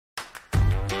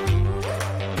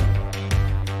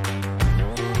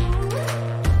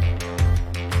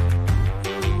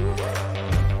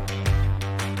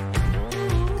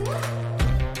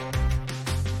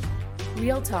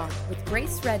Real Talk with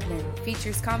Grace Redmond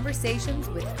features conversations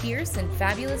with fierce and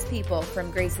fabulous people from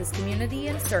Grace's community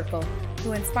and circle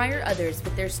who inspire others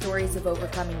with their stories of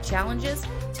overcoming challenges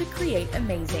to create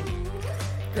amazing.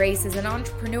 Grace is an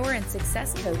entrepreneur and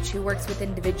success coach who works with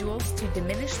individuals to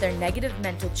diminish their negative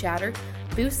mental chatter,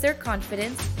 boost their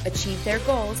confidence, achieve their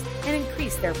goals, and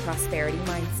increase their prosperity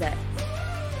mindset.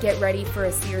 Get ready for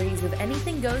a series of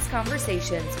anything goes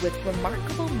conversations with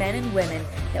remarkable men and women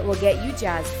that will get you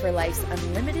jazzed for life's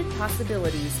unlimited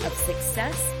possibilities of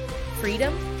success,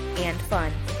 freedom, and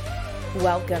fun.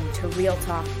 Welcome to Real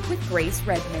Talk with Grace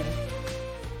Redmond.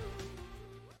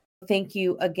 Thank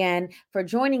you again for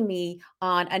joining me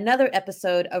on another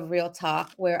episode of Real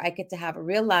Talk, where I get to have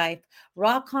real life,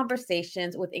 raw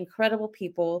conversations with incredible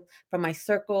people from my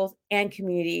circles and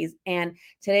communities. And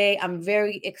today I'm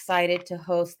very excited to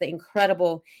host the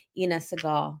incredible Ina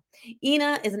Segal.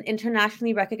 Ina is an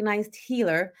internationally recognized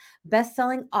healer,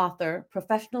 best-selling author,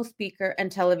 professional speaker,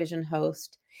 and television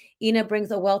host. Ina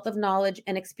brings a wealth of knowledge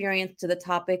and experience to the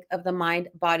topic of the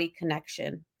mind-body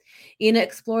connection. Ina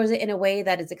explores it in a way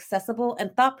that is accessible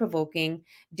and thought-provoking,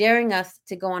 daring us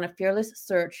to go on a fearless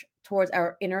search towards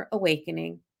our inner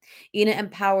awakening. Ina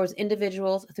empowers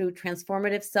individuals through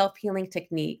transformative self-healing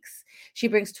techniques. She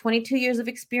brings 22 years of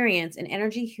experience in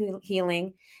energy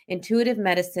healing, intuitive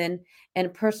medicine,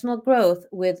 and personal growth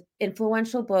with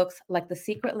influential books like The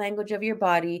Secret Language of Your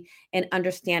Body and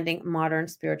Understanding Modern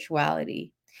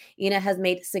Spirituality. Ina has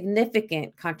made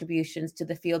significant contributions to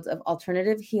the fields of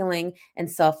alternative healing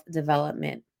and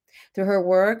self-development. Through her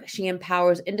work, she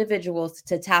empowers individuals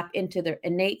to tap into their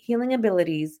innate healing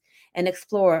abilities and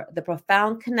explore the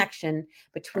profound connection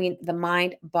between the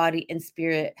mind, body, and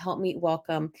spirit. Help me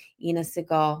welcome Ina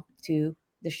Segal to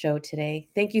the show today.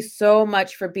 Thank you so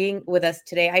much for being with us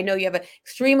today. I know you have an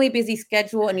extremely busy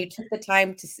schedule and you took the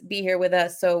time to be here with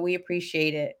us, so we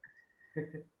appreciate it.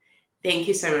 Thank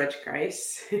you so much,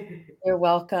 Grace. You're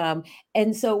welcome.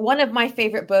 And so one of my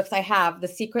favorite books I have, The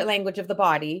Secret Language of the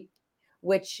Body,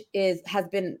 which has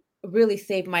been really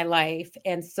saved my life.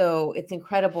 And so it's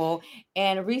incredible.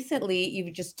 And recently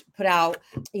you've just put out,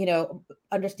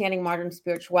 Understanding Modern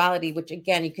Spirituality, which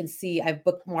again, you can see I've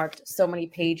bookmarked so many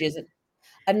pages.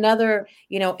 Another,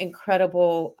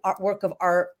 incredible work of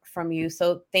art from you.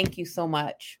 So thank you so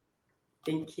much.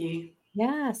 Thank you.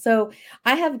 Yeah. So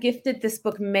I have gifted this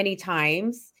book many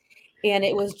times. And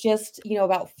it was just,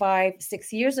 about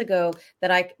 5-6 years ago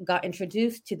that I got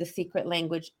introduced to The Secret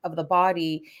Language of the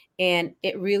Body. And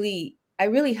I really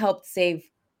helped save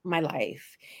my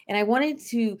life. And I wanted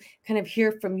to kind of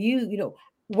hear from you,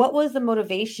 what was the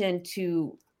motivation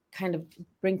to kind of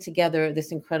bring together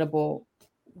this incredible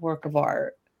work of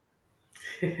art?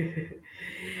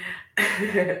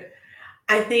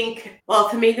 I think, well,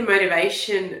 for me, the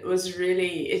motivation was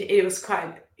really, it was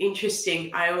quite interesting.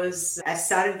 I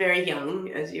started very young,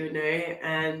 as you would know,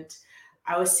 and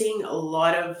I was seeing a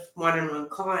lot of one-on-one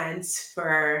clients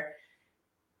for,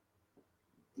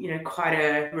 quite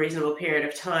a reasonable period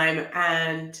of time.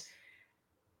 And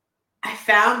I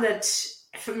found that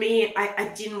for me,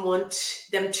 I didn't want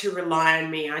them to rely on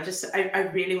me. I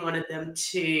really wanted them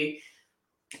to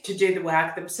do the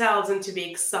work themselves and to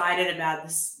be excited about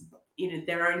this,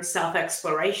 their own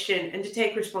self-exploration and to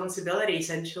take responsibility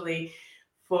essentially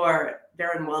for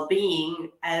their own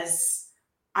well-being, as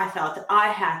I felt that I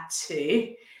had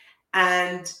to.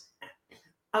 And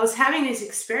I was having this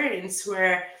experience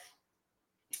where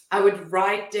I would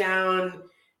write down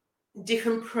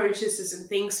different processes and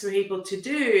things for people to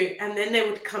do, and then they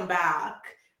would come back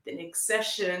the next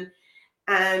session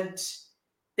and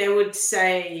they would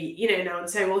say, and I would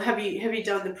say, well, have you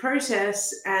done the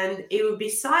process? And it would be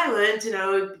silent. And I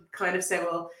would kind of say,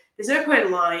 well, there's no point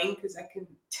in lying because I can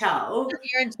tell.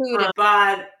 You're intuitive.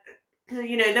 But,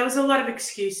 there was a lot of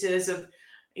excuses of,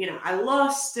 I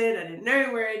lost it. I didn't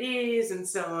know where it is and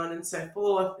so on and so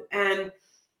forth. And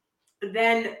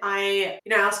then I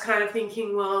was kind of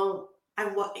thinking, well,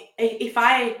 if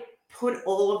I put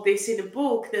all of this in a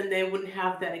book, then they wouldn't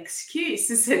have that excuse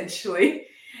essentially.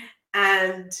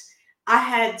 And I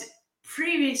had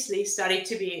previously studied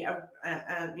to be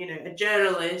a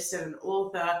journalist and an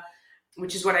author,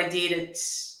 which is what I did.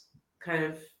 It's kind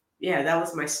of, that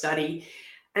was my study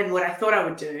and what I thought I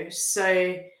would do. So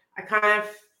I kind of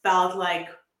felt like,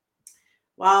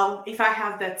 well, if I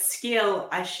have that skill,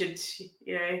 I should,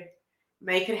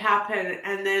 make it happen.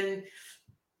 And then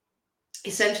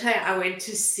essentially I went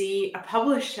to see a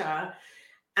publisher,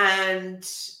 and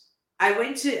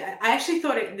I actually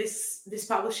thought this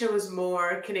publisher was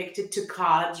more connected to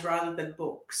cards rather than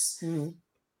books. Mm-hmm.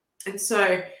 And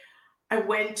so I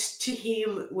went to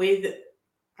him with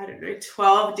I don't know,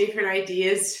 12 different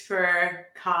ideas for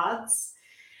cards.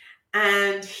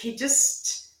 And he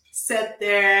just sat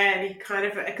there and he kind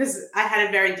of, because I had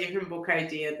a very different book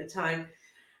idea at the time,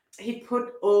 he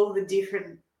put all the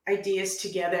different ideas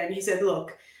together and he said,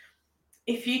 look,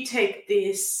 if you take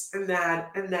this and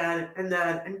that and that and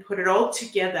that and put it all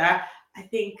together, I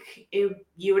think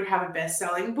you would have a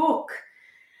best-selling book.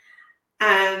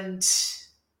 And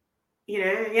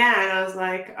yeah, and I was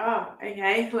like, oh,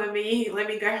 okay, let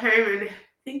me go home and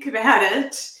think about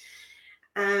it.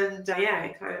 And yeah,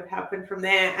 it kind of happened from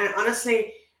there. And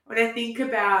honestly, when I think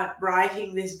about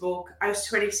writing this book, I was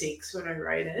 26 when I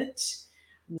wrote it.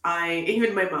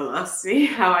 Even my mom asked me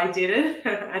how I did it.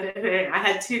 I don't know. I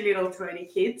had two little tiny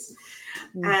kids,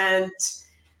 and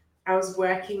I was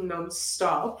working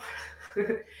non-stop.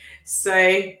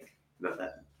 So not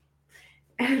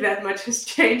that much has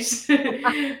changed,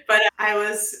 but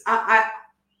I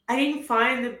didn't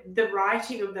find the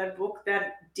writing of that book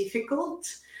that difficult.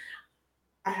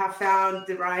 I have found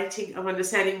the writing of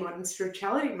understanding modern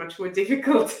spirituality much more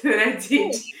difficult than I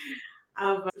did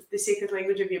of the secret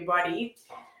language of your body.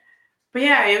 But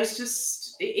yeah, it was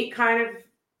just, it kind of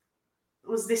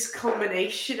was this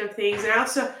combination of things. And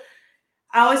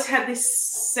I always had this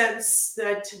sense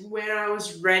that when I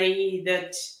was ready,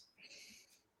 that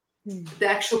the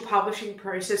actual publishing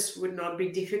process would not be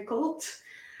difficult.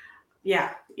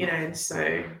 Yeah, and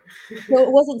so. So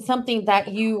it wasn't something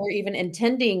that you were even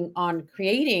intending on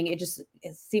creating. It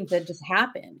seemed to just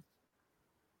happen.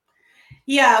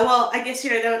 Yeah, well, I guess,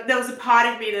 there was a part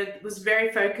of me that was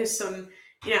very focused on,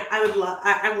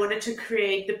 I wanted to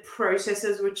create the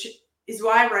processes, which is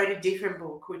why I wrote a different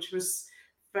book, which was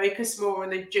focused more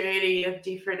on the journey of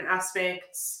different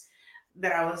aspects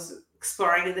that I was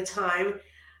exploring at the time.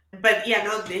 But yeah,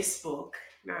 not this book.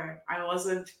 No, I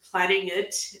wasn't planning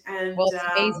it. And Well, it's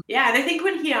amazing. yeah, and I think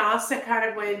when he asked, I kind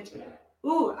of went,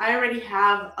 ooh, I already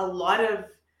have a lot of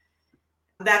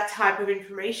that type of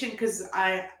information because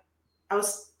I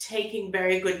was taking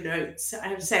very good notes. I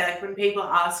have to say, like when people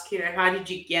ask, how did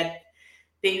you get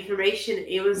the information?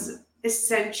 It was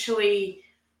essentially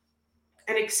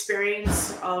an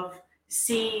experience of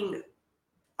seeing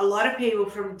a lot of people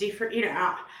from different,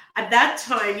 at that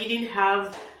time you didn't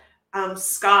have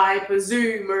Skype or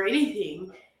Zoom or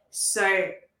anything. So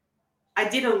I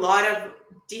did a lot of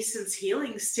distance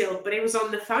healing still, but it was on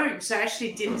the phone. So I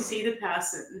actually didn't see the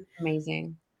person.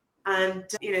 Amazing. And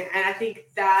and I think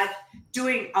that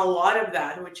doing a lot of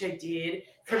that, which I did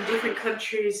from different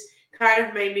countries, kind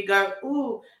of made me go,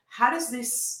 "Ooh, how does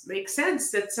this make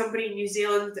sense that somebody in New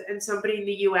Zealand and somebody in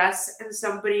the US and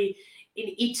somebody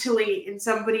in Italy and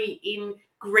somebody in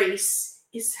Greece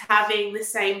is having the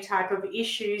same type of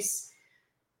issues?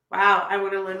 Wow, I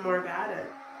want to learn more about it."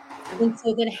 And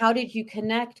so then how did you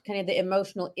connect kind of the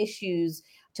emotional issues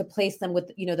to place them with,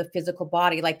 the physical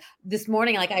body? Like this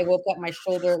morning, like I woke up, my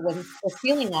shoulder was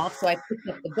feeling off. So I picked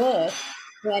up the book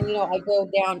and, I go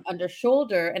down under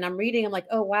shoulder and I'm reading, I'm like,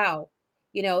 oh, wow.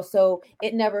 So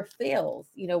it never fails,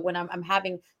 when I'm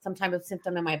having some type of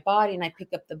symptom in my body and I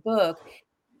pick up the book,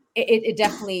 it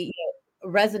definitely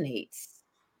resonates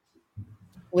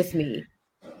with me.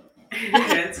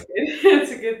 That's good.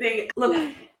 That's a good thing.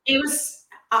 Look, it was.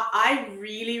 I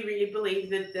really, really believe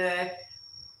that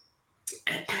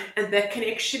the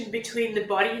connection between the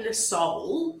body and the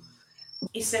soul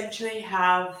essentially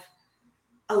have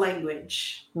a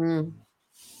language. Mm.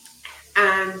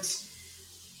 And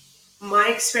my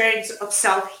experience of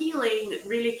self-healing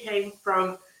really came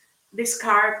from this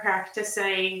chiropractor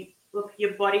saying, look,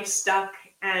 your body's stuck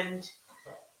and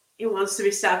it wants to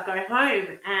be stuck, go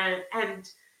home. And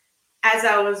as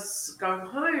I was going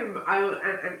home, I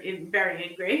in a very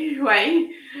angry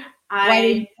way, Why were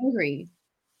you I angry?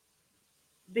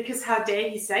 because how dare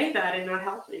he say that and not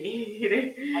help me,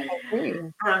 I agree.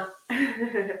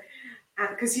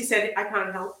 Because he said I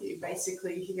can't help you.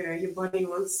 Basically, your body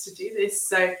wants to do this.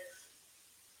 So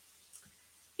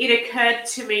it occurred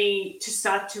to me to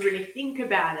start to really think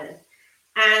about it,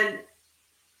 and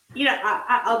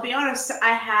I'll be honest.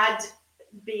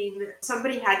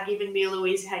 Somebody had given me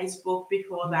Louise Hay's book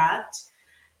before that,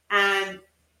 and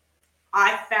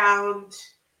I found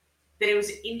that it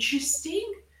was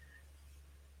interesting,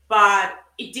 but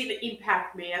it didn't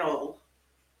impact me at all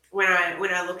when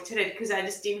I looked at it because I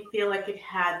just didn't feel like it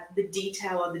had the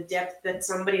detail or the depth that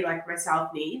somebody like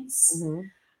myself needs. Mm-hmm.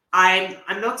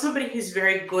 I'm not somebody who's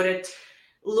very good at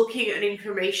looking at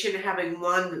information and having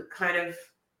one kind of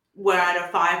word or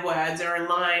 5 words or a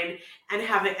line and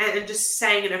having and just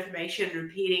saying an information and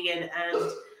repeating it,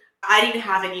 and I didn't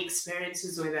have any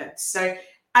experiences with it. So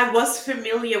I was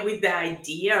familiar with the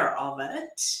idea of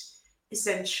it,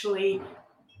 essentially,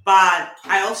 But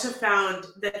I also found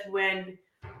that when,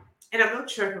 and I'm not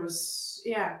sure if it was,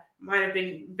 yeah, might have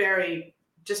been very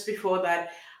just before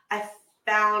that, I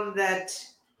found that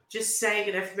just saying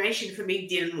an affirmation for me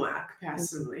didn't work Mhm.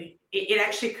 personally. It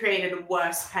actually created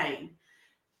worse pain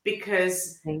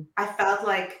because Okay. I felt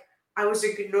like I was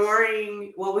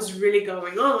ignoring what was really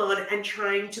going on and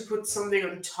trying to put something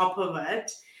on top of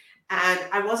it. And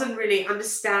I wasn't really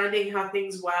understanding how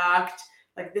things worked,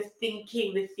 like the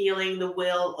thinking, the feeling, the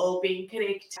will all being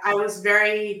connected. I was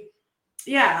very,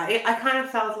 yeah, I kind of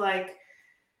felt like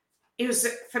it was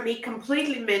for me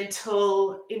completely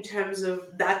mental in terms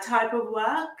of that type of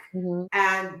work Mhm.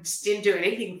 and just didn't do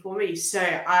anything for me. So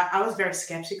I was very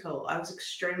skeptical. I was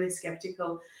extremely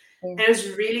skeptical. Yeah. And it was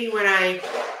really when I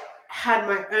had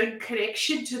my own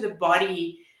connection to the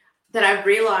body that I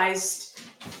realized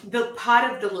the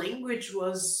part of the language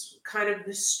was kind of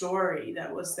the story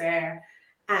that was there.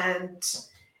 And,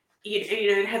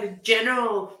 it had a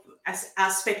general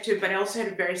aspect to it, but it also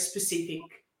had a very specific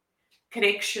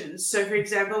connections. So, for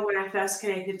example, when I first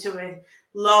connected to my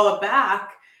lower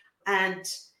back, and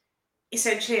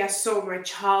essentially I saw my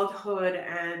childhood,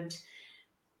 and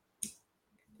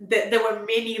there were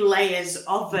many layers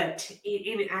of it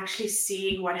in actually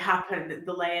seeing what happened.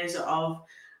 The layers of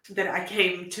that I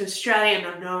came to Australia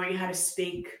not knowing how to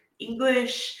speak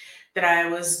English, that I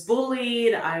was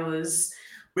bullied, I was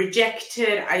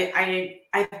rejected. I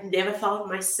never felt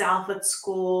myself at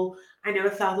school. I never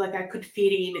felt like I could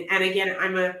fit in. And again,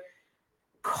 I'm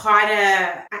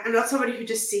not somebody who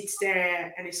just sits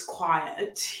there and is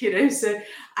quiet, so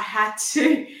I had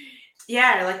to,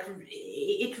 yeah, like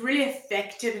it really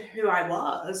affected who I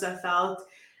was, I felt.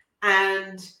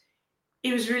 And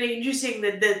it was really interesting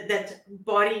that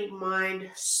body,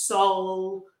 mind,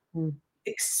 soul Mm.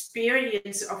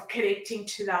 experience of connecting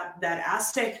to that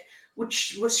aspect,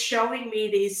 which was showing me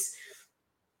these,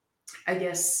 I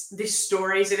guess, these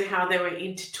stories and how they were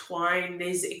intertwined,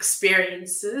 these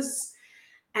experiences.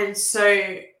 And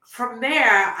so from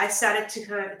there, I started to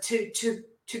kind of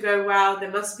to go, wow,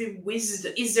 there must be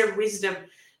wisdom. Is there wisdom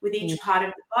with Mm. each part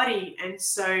of the body? And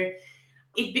so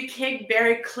it became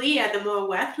very clear the more I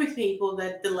worked with people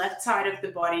that the left side of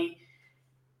the body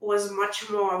was much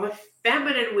more of a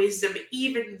feminine wisdom,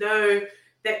 even though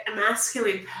that a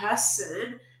masculine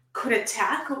person could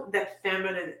attack that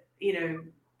feminine,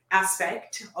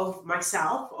 aspect of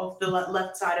myself, of the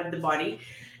left side of the body.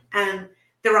 And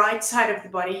the right side of the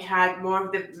body had more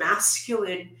of the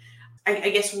masculine, I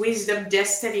guess, wisdom,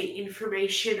 destiny,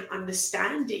 information,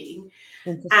 understanding.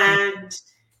 Interesting. And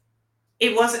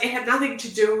it had nothing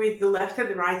to do with the left and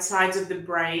the right sides of the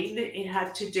brain. It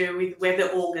had to do with where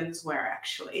the organs were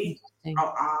actually, Interesting.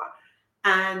 or are,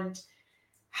 and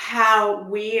how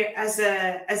we as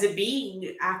a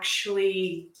being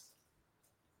actually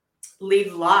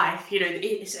live life.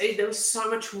 There was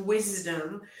so much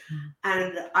wisdom. Mm.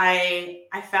 And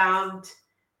I found,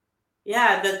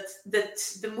 yeah, that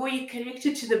the more you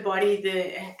connected to the body,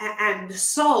 and the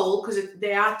soul, because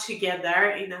they are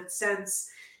together in that sense,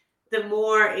 the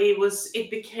more it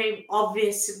became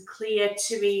obvious and clear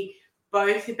to me,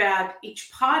 both about each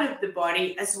part of the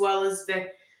body as well as the,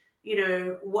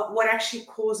 what actually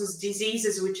causes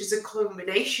diseases, which is a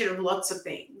culmination of lots of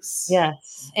things.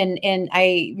 Yes, and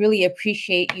I really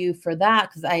appreciate you for that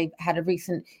because I had a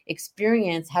recent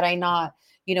experience. Had I not,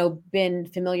 been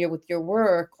familiar with your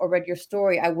work or read your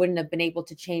story, I wouldn't have been able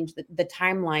to change the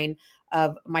timeline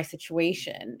of my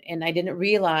situation. And I didn't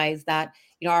realize that,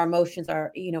 our emotions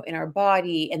are, in our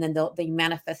body, and then they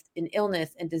manifest in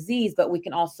illness and disease, but we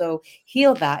can also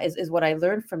heal that is what I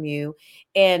learned from you.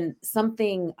 And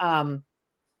something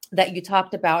that you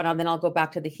talked about, and then I'll go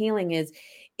back to the healing, is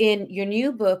in your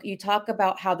new book, you talk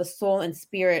about how the soul and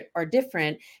spirit are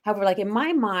different. However, like in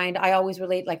my mind, I always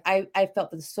relate, like I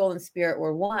felt that the soul and spirit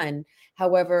were one.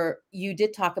 However, you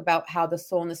did talk about how the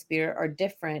soul and the spirit are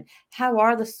different. How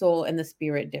are the soul and the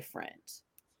spirit different?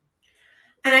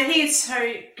 And I think it's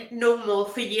so normal.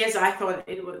 For years, I thought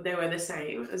they were the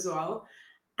same as well.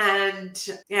 And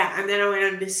yeah, and then I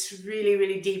went on this really,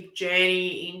 really deep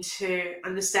journey into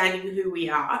understanding who we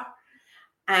are.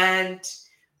 And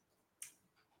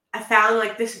I found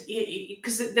like this,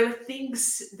 because there were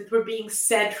things that were being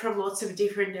said from lots of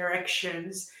different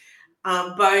directions,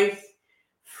 both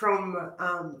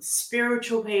from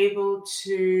spiritual people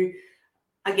to,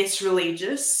 I guess,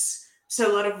 religious. So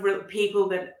a lot of people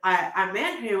that I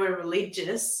met who were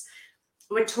religious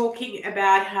were talking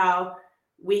about how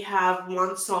we have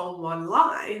one soul, one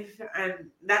life, and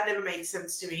that never made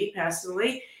sense to me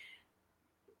personally.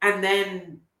 And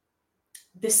then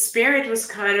the spirit was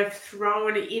kind of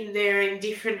thrown in there in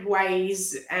different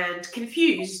ways and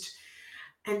confused.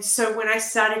 And so when I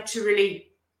started to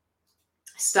really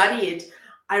study it,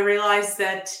 I realized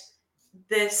that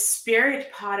the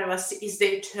spirit part of us is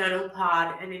the eternal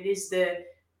part, and it is the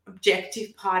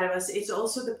objective part of us. It's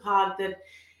also the part that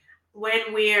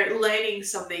when we're learning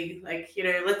something, like,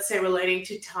 let's say we're learning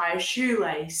to tie a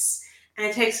shoelace, and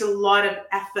it takes a lot of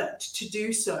effort to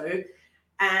do so.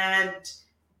 And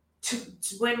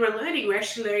when we're learning, we're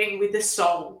actually learning with the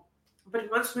soul. But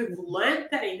once we've learned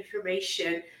that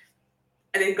information,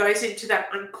 and it goes into that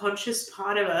unconscious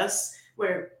part of us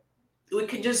where we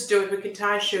can just do it, we can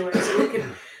tie a shoelace, so we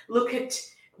can look at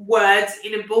words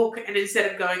in a book, and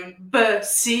instead of going B,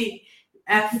 C,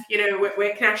 F,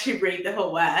 we can actually read the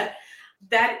whole word.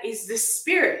 That is the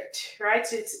spirit, right?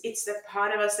 So it's the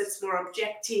part of us that's more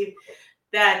objective,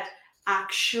 that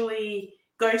actually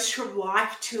goes from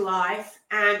life to life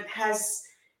and has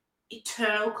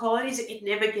eternal qualities. It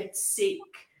never gets sick.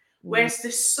 Whereas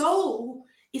the soul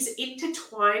is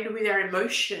intertwined with our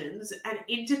emotions and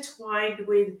intertwined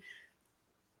with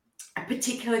a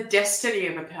particular destiny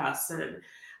of a person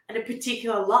and a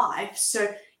particular life.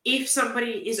 So if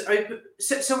somebody is open,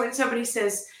 so when somebody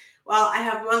says, well, I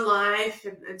have one life,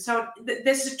 and so on,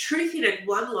 there's a truth in it.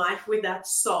 One life with that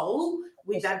soul,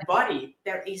 with that body,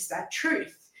 there is that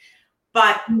truth.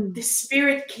 But the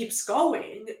spirit keeps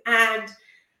going. And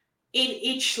in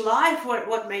each life,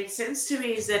 what makes sense to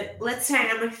me is that, let's say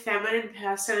I'm a feminine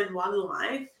person in one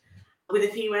life with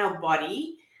a female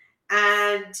body,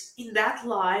 and in that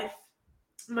life,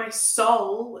 my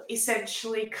soul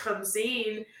essentially comes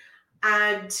in,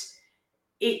 and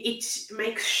it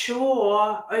makes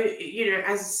sure,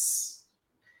 as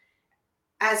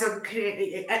I'm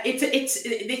connecting,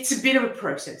 it's a bit of a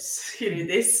process,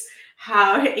 this,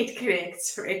 how it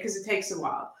connects, right? Because it takes a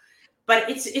while. But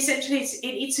it's essentially, it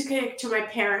needs to connect to my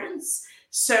parents.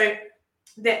 So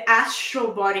the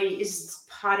astral body is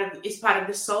part of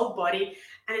the soul body,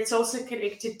 and it's also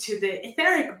connected to the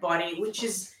etheric body, which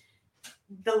is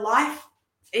the life.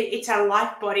 It's our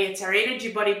life body, it's our energy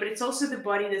body, but it's also the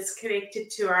body that's connected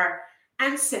to our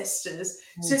ancestors.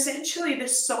 So essentially, the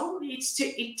soul needs to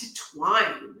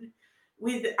intertwine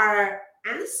with our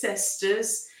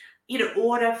ancestors in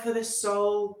order for the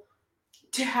soul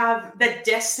to have the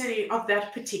destiny of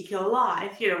that particular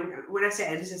life. When I say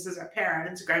ancestors, our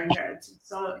parents, grandparents, and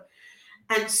so on.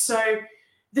 And so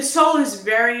the soul is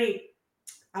very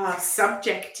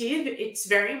subjective. It's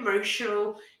very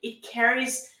emotional. It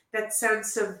carries that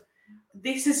sense of,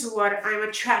 this is what I'm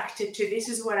attracted to. This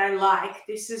is what I like.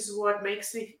 This is what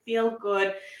makes me feel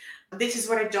good. This is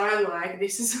what I don't like.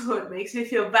 This is what makes me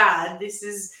feel bad. This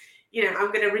is,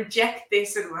 I'm going to reject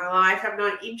this in my life. I'm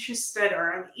not interested,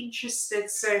 or I'm interested.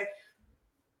 So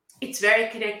it's very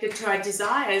connected to our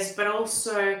desires, but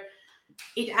also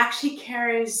it actually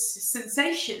carries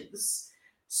sensations.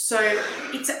 So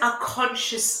it's a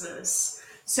consciousness.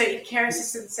 So it carries the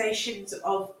sensations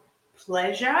of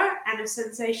pleasure and the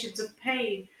sensations of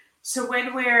pain. So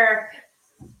when we're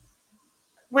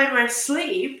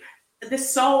asleep, the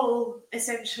soul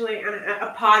essentially, and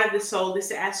a part of the soul,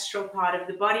 this astral part of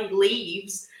the body,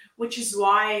 leaves, which is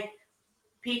why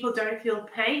people don't feel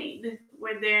pain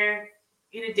when they're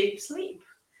in a deep sleep.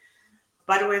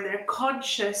 But when they're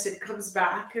conscious, it comes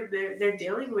back, and they're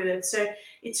dealing with it. So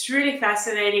it's really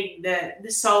fascinating that the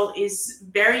soul is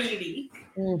very unique,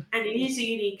 and it is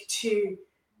unique to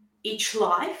each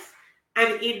life.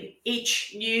 And in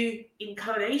each new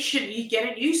incarnation, you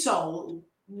get a new soul,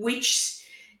 which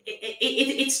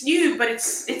it's new, but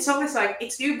it's almost like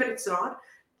it's new, but it's not,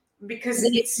 because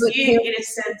it's new in a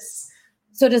sense.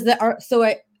 So does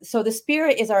so the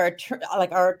spirit is our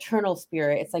our eternal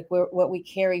spirit. It's like what we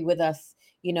carry with us,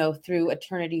 through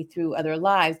eternity, through other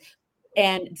lives.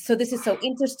 And so this is so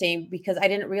interesting because I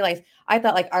didn't realize, I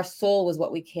thought like our soul was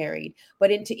what we carried,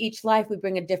 but into each life we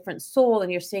bring a different soul.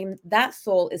 And you're saying that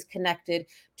soul is connected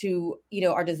to,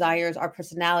 our desires, our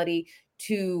personality,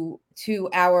 to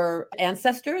our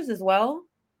ancestors as well.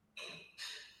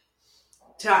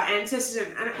 To our ancestors,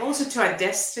 and also to our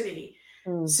destiny.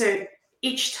 So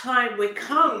each time we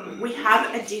come, we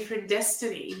have a different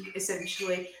destiny,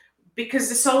 essentially, because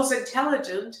the soul's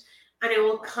intelligent, and it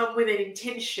will come with an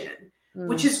intention.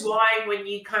 Which is why when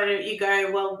you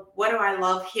go, well, what do I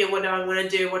love here? What do I want to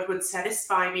do? What would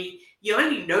satisfy me? You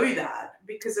only know that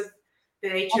because of the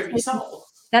nature of your soul.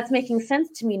 That's making sense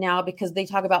to me now, because they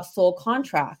talk about soul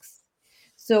contracts.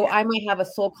 So I might have a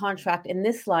soul contract in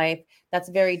this life that's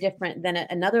very different than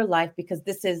another life, because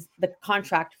this is the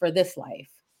contract for this life.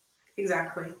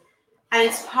 Exactly.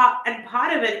 And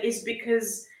part of it is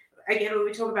because, again, when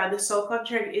we talk about the soul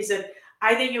contract, is that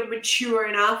either you're mature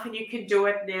enough and you can do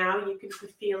it now, you can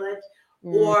fulfill it,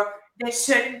 or there's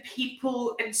certain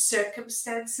people and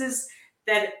circumstances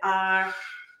that are,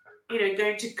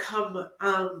 going to come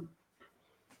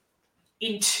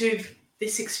into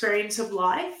this experience of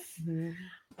life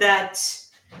that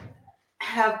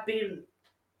have been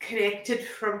connected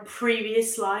from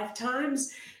previous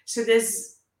lifetimes. So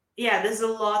there's a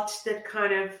lot that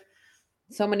kind of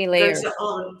So many goes layers.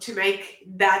 on to make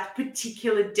that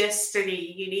particular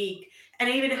destiny unique. And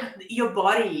even your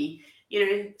body,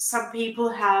 some people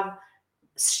have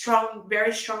strong,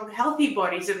 very strong, healthy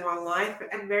bodies in one life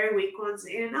and very weak ones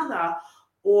in another.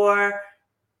 Or,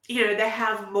 they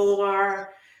have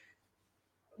more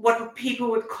what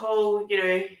people would call,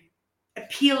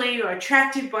 appealing or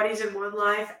attractive bodies in one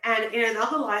life. And in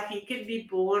another life, you can be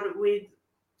born with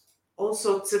all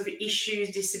sorts of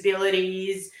issues,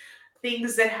 disabilities,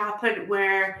 things that happen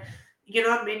where you're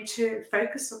not meant to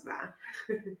focus on that.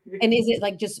 And is it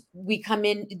like just we come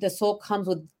in, the soul comes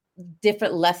with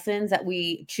different lessons that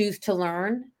we choose to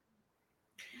learn?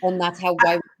 And that's how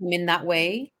why we come in that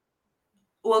way?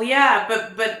 Well, yeah,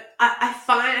 but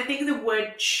I think the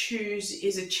word choose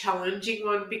is a challenging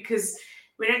one because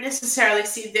we don't necessarily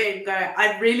sit there and go,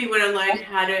 I really want to learn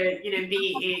how to,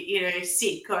 be,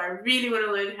 sick, or I really want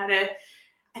to learn how to.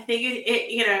 I think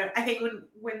I think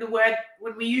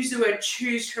when we use the word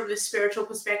choose from the spiritual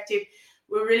perspective,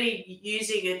 we're really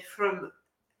using it from,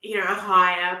 a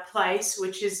higher place,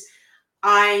 which is,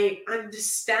 I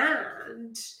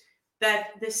understand that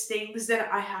there's things that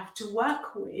I have to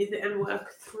work with and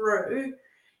work through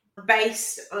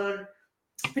based on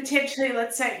potentially,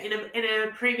 let's say, in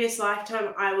a previous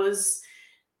lifetime, I was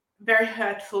very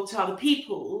hurtful to other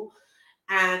people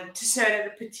and to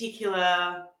certain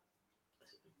particular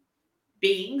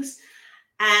beings,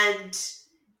 and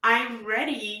I'm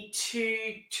ready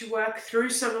to work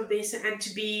through some of this and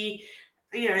to be,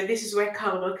 this is where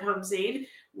karma comes in,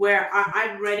 where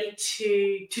I'm ready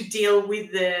to deal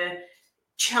with the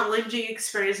challenging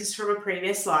experiences from a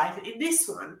previous life in this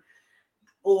one,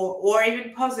 or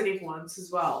even positive ones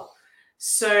as well.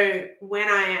 So when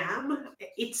I am,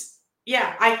 it's,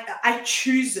 yeah, I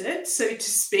choose it, so to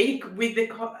speak, with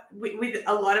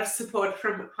a lot of support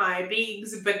from higher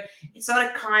beings, but it's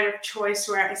not a kind of choice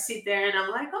where I sit there and I'm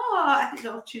like, oh, I think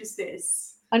I'll choose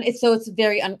this. And it's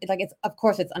very like, it's, of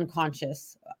course, it's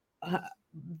unconscious,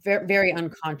 very, very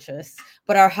unconscious.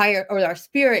 But our higher, or our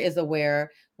spirit, is aware.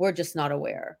 We're just not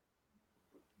aware.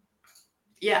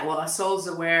 Yeah, well, our soul's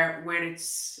aware when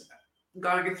it's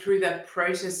going through that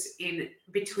process in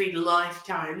between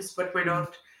lifetimes, but we're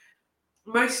not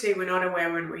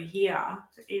aware when we're here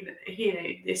in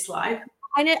this life.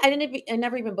 I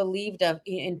never even believed of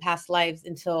in past lives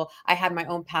until I had my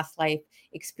own past life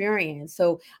experience.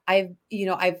 So I've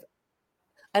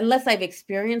unless I've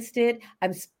experienced it,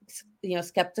 I'm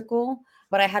skeptical.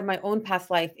 But I had my own past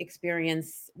life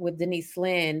experience with Denise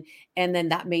Lynn, and then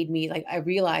that made me, like, I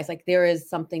realized, like, there is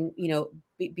something,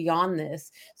 beyond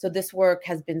this. So this work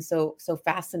has been so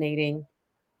fascinating.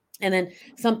 And then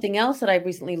something else that I've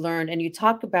recently learned, and you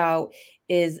talk about,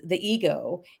 is the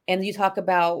ego. And you talk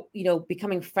about,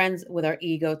 becoming friends with our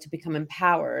ego to become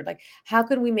empowered. Like, how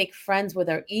can we make friends with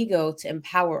our ego to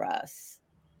empower us?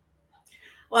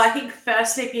 Well, I think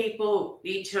firstly people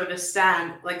need to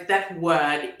understand, like, that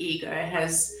word ego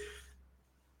has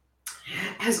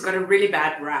got a really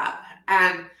bad rap,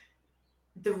 and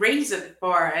the reason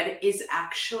for it is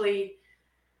actually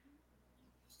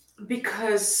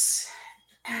because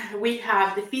we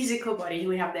have the physical body,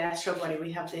 we have the astral body,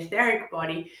 we have the etheric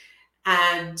body,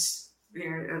 and,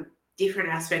 different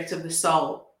aspects of the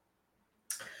soul,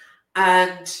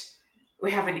 and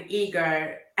we have an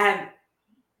ego. And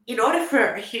in order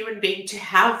for a human being to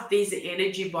have these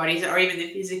energy bodies, or even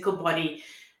the physical body,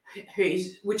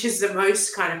 which is the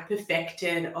most kind of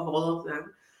perfected of all of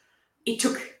them, it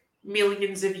took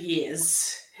millions of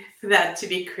years for that to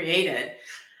be created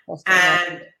That's so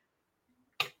long.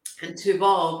 and to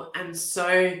evolve. And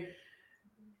so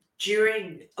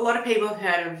during, a lot of people have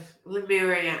heard of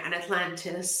Lemuria and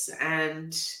Atlantis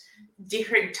and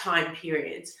different time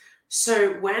periods.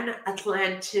 So when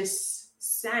Atlantis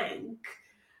sank,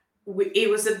 it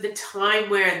was at the time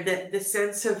where the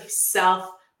sense of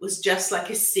self was just like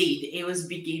a seed. It was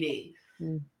beginning.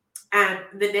 Mm. And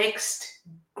the next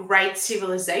great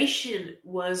civilization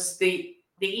was the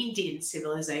Indian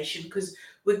civilization, because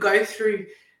we go through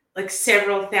like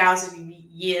several thousand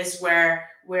years where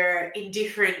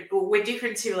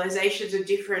different civilizations or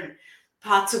different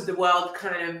parts of the world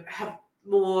kind of have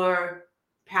more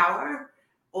power,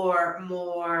 or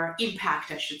more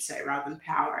impact, I should say, rather than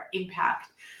power,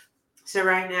 impact. So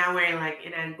right now we're like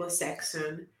in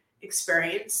Anglo-Saxon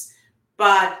experience.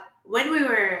 But when we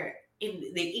were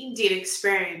in the Indian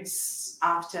experience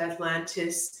after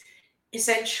Atlantis,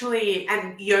 essentially,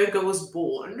 and yoga was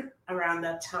born around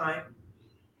that time.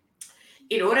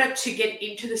 In order to get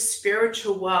into the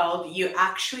spiritual world, you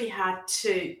actually had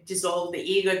to dissolve the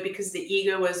ego, because the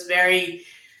ego was very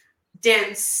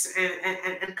dense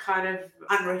and kind of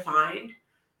unrefined.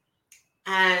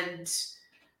 And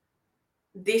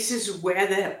this is where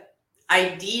the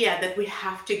idea that we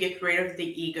have to get rid of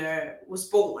the ego was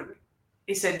born,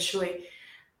 essentially.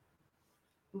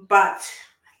 But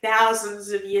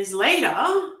thousands of years later,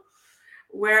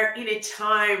 we're in a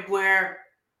time where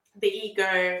the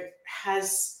ego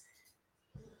has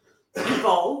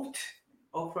evolved,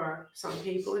 or for some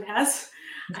people it has,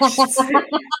 I should say.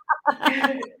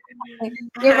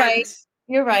 You're right. And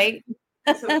You're right.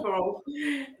 so for all,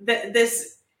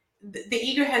 there's the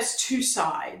ego has two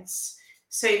sides.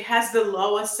 So it has the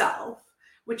lower self,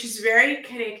 which is very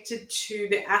connected to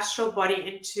the astral body,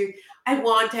 and to I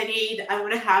want, I need, I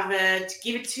want to have it,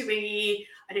 give it to me.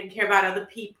 I don't care about other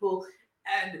people.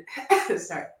 And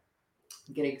sorry,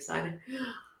 I'm getting excited.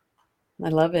 I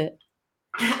love it.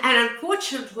 And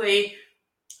unfortunately,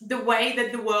 the way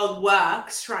that the world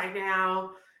works right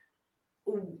now,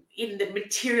 in the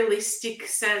materialistic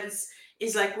sense,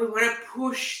 is like we want to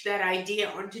push that idea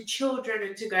onto children,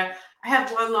 and to go, I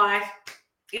have one life,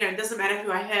 it doesn't matter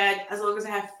who I hurt, as long as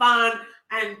I have fun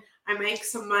and I make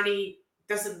some money,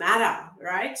 doesn't matter,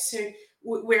 right? So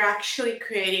we're actually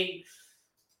creating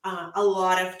a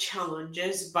lot of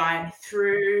challenges by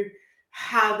through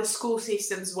how the school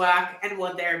systems work and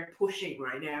what they're pushing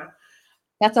right now.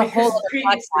 That's a whole Because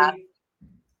other podcast. previously,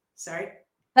 sorry.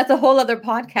 That's a whole other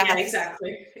Yeah, podcast.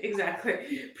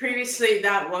 exactly. Previously,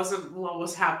 that wasn't what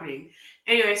was happening.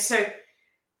 Anyway, so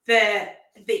the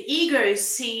the ego is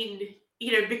seen,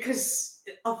 because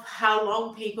of how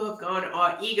long people have gone,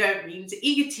 oh, ego means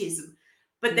egotism,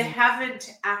 but they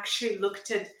haven't actually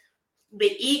looked at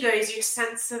the ego is your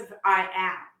sense of I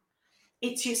am.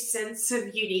 It's your sense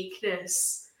of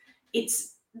uniqueness.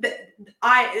 It's the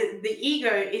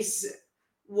ego is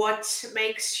what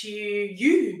makes you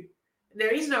you.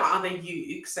 There is no other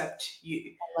you except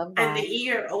you. I love And the that.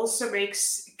 ego also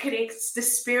connects the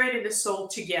spirit and the soul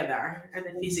together, and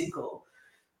the physical.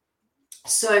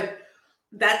 So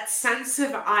that sense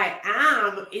of I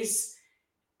am is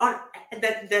on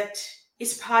that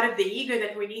is part of the ego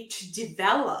that we need to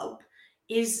develop,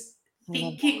 is I love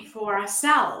thinking for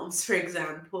ourselves. For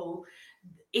example,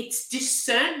 it's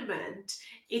discernment,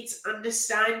 it's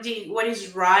understanding what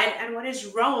is right and what is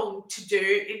wrong to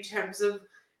do in terms of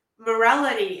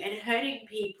morality and hurting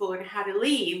people and how to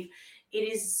live. It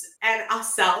is, and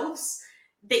ourselves,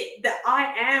 the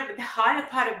I am, the higher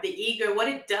part of the ego, what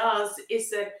it does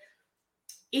is that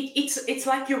it's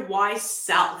like your wise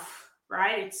self,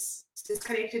 right? It's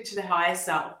connected to the higher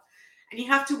self. And you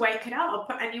have to wake it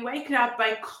up. And you wake it up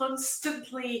by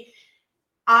constantly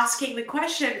asking the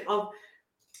question of,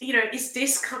 is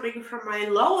this coming from my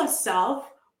lower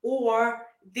self, or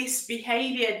this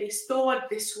behavior, this thought,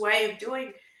 this way of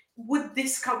doing, would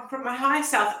this come from my higher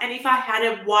self? And if I had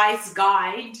a wise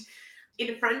guide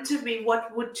in front of me,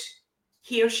 what would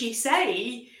he or she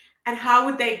say, and how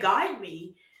would they guide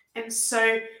me? And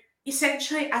so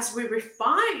essentially, as we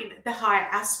refine the higher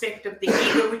aspect of the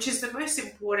ego, which is the most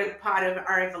important part of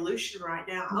our evolution right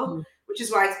now, that. which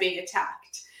is why it's being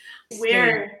attacked, Same.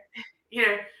 where you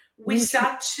know we Me too.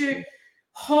 start to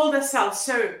hold ourselves.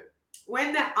 So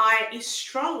when the I is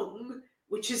strong,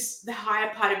 which is the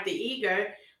higher part of the ego,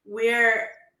 where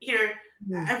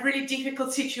Mm. a really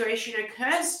difficult situation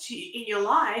occurs to you in your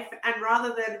life, and rather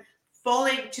than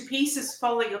falling to pieces,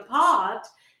 falling apart,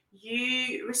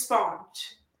 you respond.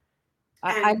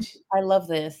 I, I And I love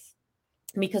this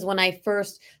because when I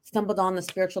first stumbled on the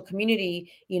spiritual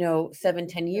community, 7,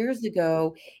 10 years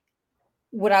ago,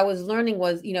 what I was learning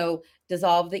was,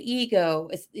 dissolve the ego.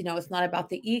 It's not about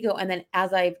the ego. And then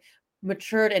as I've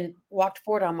matured and walked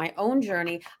forward on my own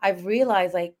journey, I've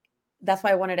realized, like, that's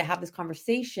why I wanted to have this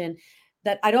conversation,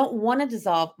 that I don't want to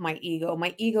dissolve my ego.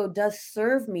 My ego does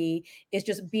serve me. It's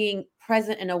just being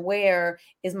present and aware.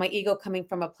 Is my ego coming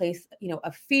from a place,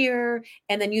 of fear,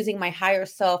 and then using my higher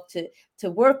self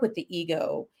to work with the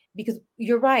ego? Because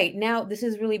you're right. Now this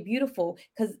is really beautiful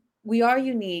because we are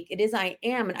unique. It is I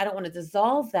am, and I don't want to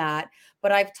dissolve that.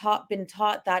 But I've been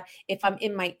taught that if I'm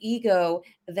in my ego,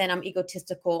 then I'm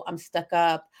egotistical, I'm stuck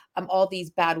up, I'm all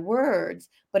these bad words.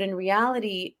 But in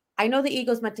reality, I know the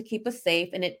ego is meant to keep us safe,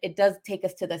 and it does take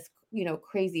us to this,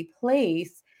 crazy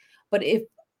place. But if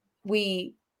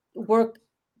we work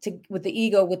with the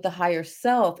ego, with the higher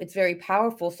self, it's very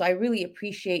powerful. So I really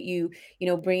appreciate you,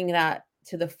 bringing that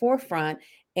to the forefront.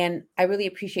 And I really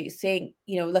appreciate you saying,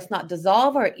 let's not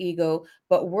dissolve our ego,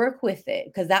 but work with it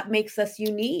because that makes us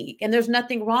unique. And there's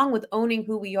nothing wrong with owning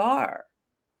who we are.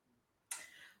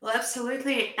 Well,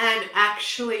 absolutely. And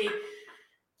actually,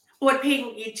 what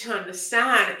people need to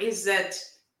understand is that,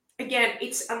 again,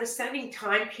 it's understanding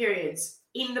time periods.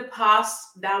 In the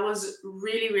past, that was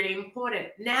really, really important.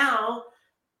 Now,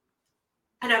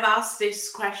 and I've asked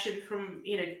this question from,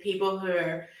 people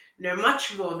who know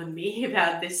much more than me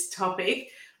about this topic.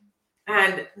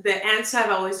 And the answer I've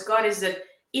always got is that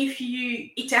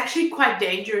it's actually quite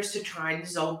dangerous to try and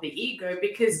dissolve the ego,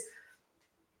 because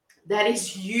that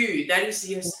is you. That is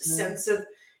your Mhm. sense of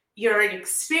your own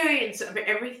experience of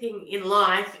everything in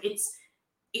life. It's,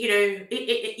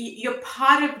 you're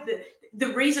part of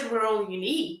the reason we're all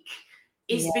unique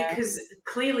is Yeah. because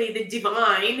clearly the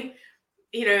divine,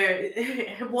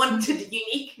 wanted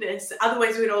uniqueness.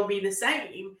 Otherwise, we'd all be the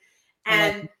same. I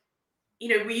love And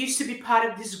it. we used to be part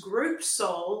of this group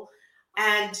soul,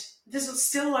 and there's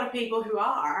still a lot of people who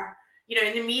are,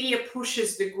 and the media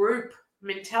pushes the group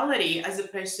mentality as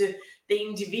opposed to the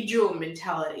individual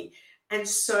mentality. And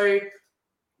so,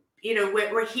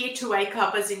 we're here to wake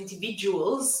up as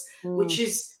individuals, Mm, which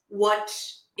is what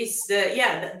is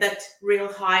that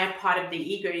real higher part of the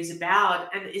ego is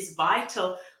about and is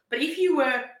vital. But if you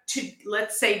were to,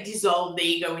 let's say, dissolve the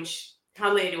ego, which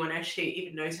hardly anyone actually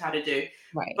even knows how to do,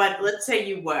 right. but let's say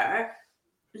you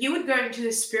would go into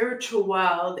the spiritual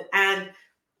world, and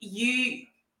you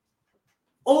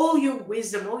all your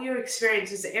wisdom, all your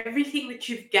experiences, everything that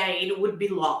you've gained would be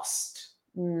lost,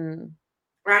 Mm,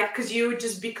 right? Because you would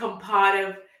just become part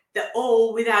of the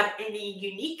all without any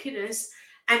uniqueness.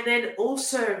 And then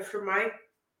also, from my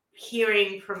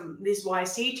hearing from these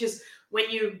wise teachers, when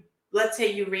you, let's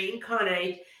say, you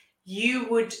reincarnate, you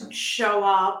would show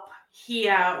up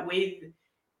here with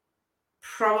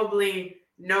probably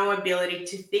no ability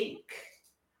to think.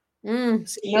 So no,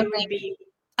 you would thank you. be,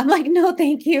 I'm like, no,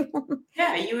 thank you.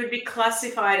 yeah, you would be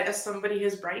classified as somebody who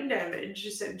has brain damage,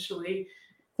 essentially,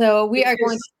 So we are going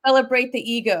because, to celebrate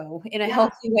the ego in a yeah,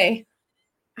 healthy way.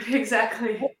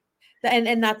 exactly.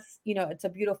 And that's, it's a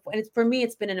beautiful, and it's, for me,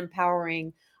 it's been an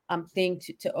empowering thing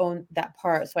to own that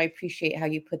part. So I appreciate how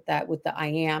you put that with the I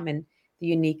am and the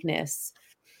uniqueness.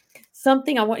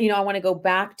 Something I want to go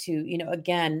back to,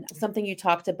 again, something you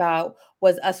talked about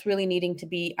was us really needing to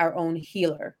be our own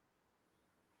healer.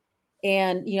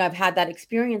 And, I've had that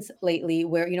experience lately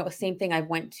where, same thing, I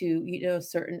went to,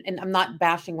 certain, and I'm not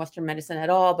bashing Western medicine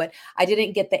at all, but I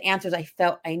didn't get the answers I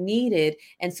felt I needed.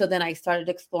 And so then I started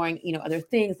exploring, other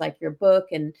things like your book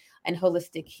and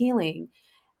holistic healing.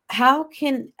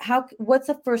 What's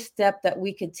the first step that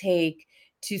we could take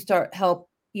to start help,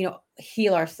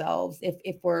 heal ourselves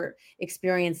if we're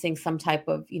experiencing some type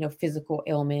of, physical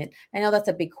ailment? I know that's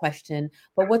a big question,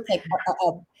 but what's like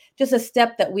just a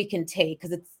step that we can take?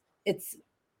 Because it's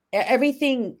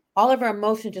everything, all of our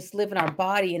emotions just live in our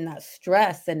body in that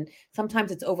stress, and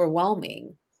sometimes it's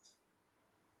overwhelming.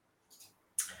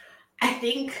 I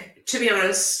think, to be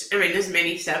honest, I mean, there's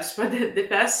many steps, but the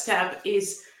first step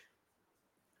is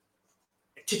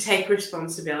to take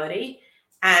responsibility.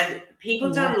 And people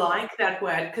Yeah. don't like that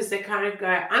word because they kind of go,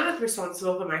 I'm not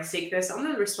responsible for my sickness. I'm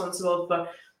not responsible for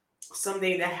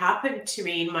something that happened to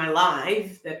me in my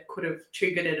life that could have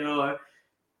triggered it, or,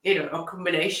 a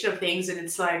combination of things. And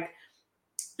it's like,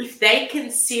 if they can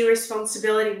see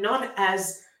responsibility not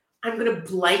as, I'm going to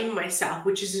blame myself,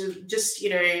 which is just,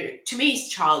 to me, is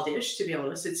childish, to be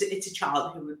honest. It's a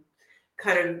child who would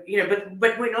kind of,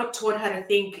 but we're not taught how to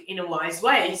think in a wise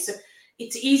way. So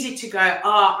it's easy to go,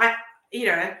 oh, I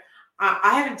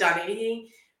haven't done anything.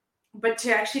 But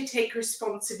to actually take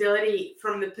responsibility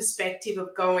from the perspective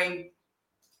of going,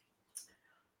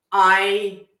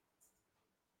 I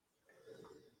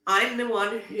I'm the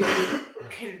one who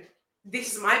can,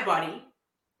 this is my body,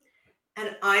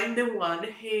 and I'm the one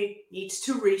who needs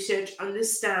to research,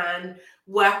 understand,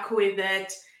 work with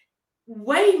it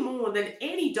way more than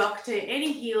any doctor,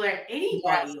 any healer, Yes.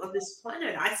 anybody on this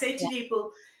planet. I say to Yeah.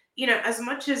 people, as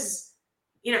much as,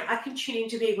 I can tune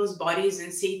into people's bodies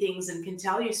and see things and can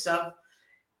tell you stuff,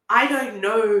 I don't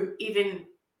know even,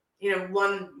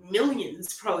 1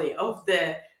 millionth probably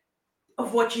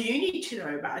of what you need to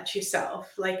know about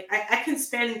yourself. Like, I can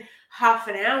spend half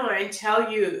an hour and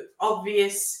tell you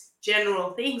obvious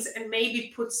general things and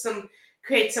maybe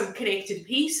create some connected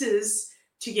pieces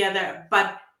together,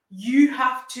 but you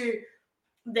have to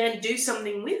then do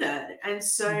something with it. And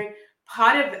so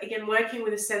part of, again, working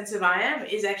with a sense of I am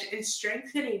is actually, and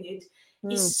strengthening it,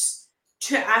 Mm, is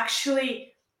to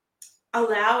actually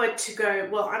allow it to go,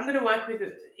 well, I'm going to work with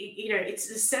it. It's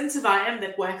the sense of I am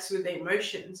that works with the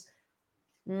emotions.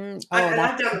 Oh, And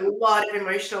that's I've done a lot of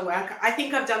emotional work. I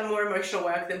think I've done more emotional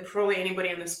work than probably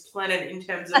anybody on this planet in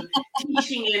terms of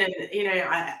teaching it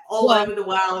and, all well, over the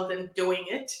world and doing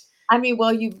it. I mean,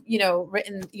 well, you've,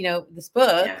 written, this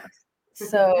book. Yeah.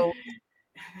 So,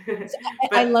 I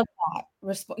But love that,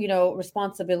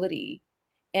 responsibility.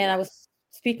 And I yeah. was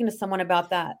speaking to someone about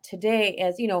that today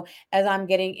as, as I'm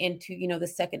getting into, the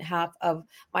second half of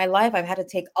my life, I've had to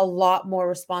take a lot more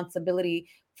responsibility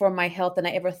for my health than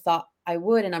I ever thought I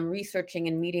would. And I'm researching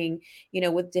and meeting,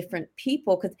 with different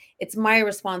people because it's my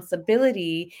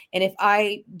responsibility. And if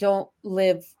I don't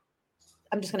live,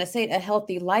 I'm just going to say it, a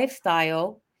healthy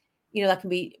lifestyle, that can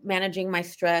be managing my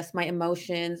stress, my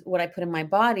emotions, what I put in my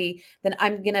body, then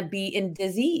I'm going to be in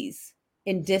dis-ease.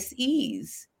 And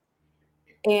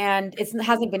it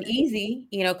hasn't been easy,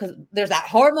 because there's that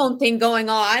hormone thing going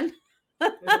on.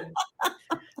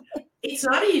 It's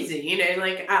not easy,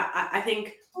 like I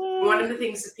think one of the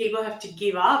things that people have to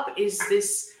give up is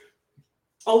this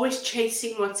always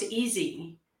chasing what's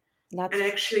easy and That's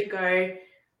actually go,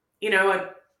 you know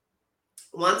what,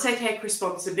 once I take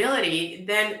responsibility,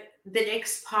 then the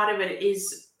next part of it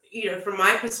is, from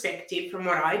my perspective, from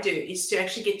what I do, is to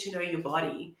actually get to know your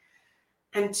body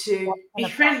and to kind of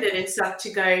befriend it and start to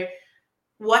go,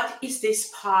 what is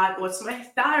this part? What's my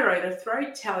thyroid or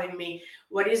throat telling me?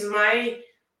 What is my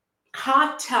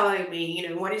heart telling me?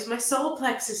 What is my solar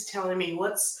plexus telling me?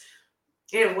 What's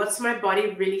my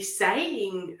body really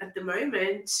saying at the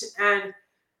moment? And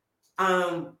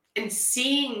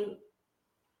seeing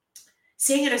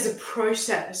it as a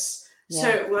process. yeah.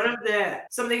 So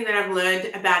something that I've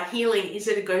learned about healing is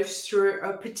that it goes through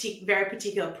a very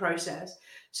particular process.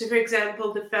 So, for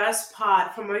example, the first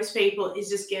part for most people is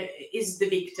the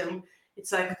victim.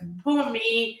 It's like, Mhm. poor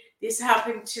me, this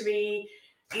happened to me.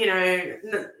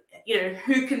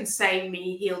 Who can save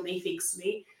me, heal me, fix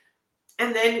me?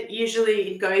 And then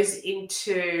usually it goes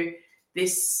into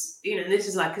this. This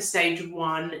is like a stage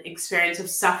one experience of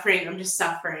suffering. I'm just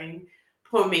suffering,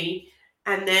 poor me.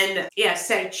 And then, yeah,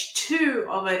 stage two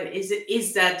of it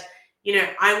is that,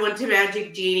 I want a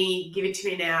magic genie, give it to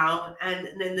me now. And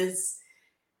then there's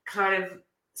kind of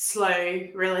slow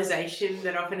realization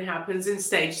that often happens in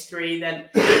stage three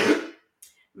that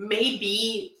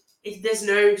maybe if there's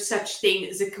no such thing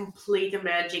as a complete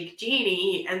magic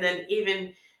genie, and then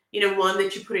even, one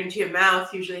that you put into your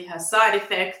mouth usually has side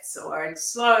effects or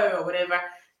it's slow or whatever.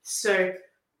 So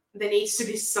there needs to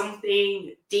be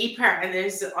something deeper, and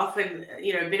there's often,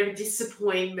 a bit of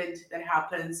disappointment that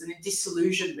happens and a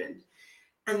disillusionment.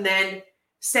 And then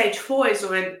stage four is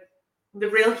when the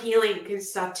real healing can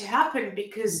start to happen,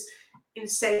 because in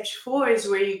stage four is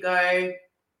where you go,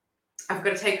 I've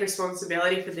got to take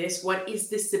responsibility for this. What is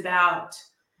this about?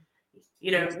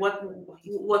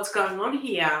 What's going on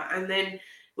here? And then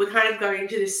we're kind of going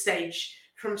into this stage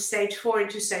from stage four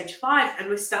into stage five, and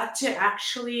we start to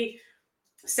actually,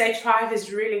 stage five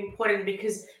is really important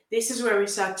because this is where we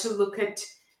start to look at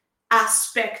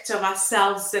aspects of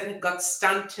ourselves that have got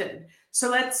stunted. So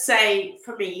let's say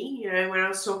for me, when I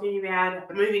was talking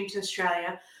about moving to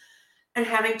Australia and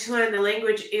having to learn the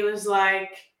language, it was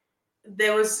like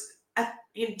there was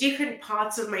in different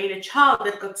parts of my inner child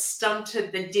that got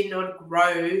stunted, that did not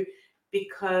grow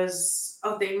because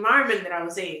of the environment that I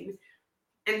was in.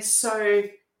 And so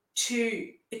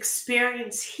to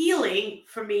experience healing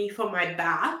for me, for my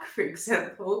back, for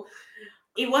example,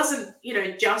 it wasn't,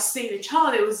 just being a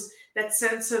child. It was that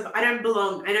sense of I don't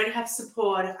belong, I don't have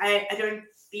support, I don't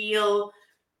feel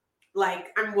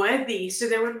like I'm worthy. So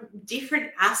there were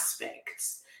different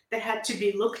aspects that had to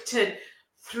be looked at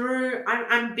through.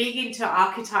 I'm big into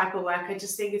archetypal work. I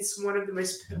just think it's one of the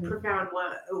most Mhm. profound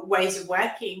ways of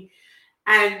working.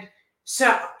 And so,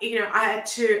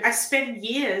 I spent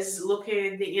years looking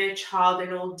at the inner child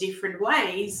in all different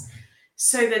ways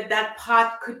so that that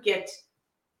part could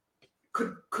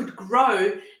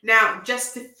grow. Now,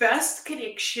 just the first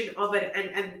connection of it,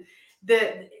 and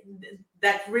the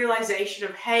that realization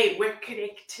of, hey, we're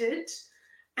connected,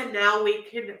 and now we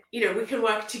can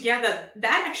work together,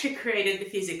 that actually created the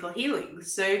physical healing.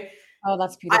 So Oh,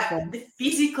 that's beautiful. the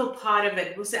physical part of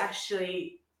it was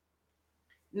actually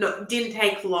not didn't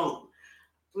take long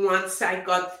once I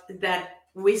got that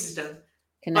wisdom.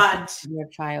 Connecting But with your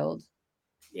child.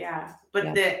 yeah, but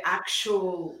Yeah. the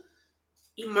actual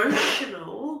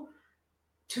emotional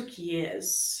took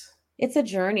years. It's a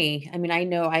journey. I mean, I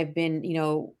know I've been,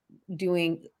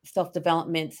 doing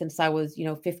self-development since I was,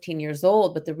 15 years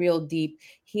old, but the real deep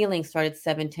healing started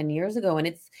 7, 10 years ago. And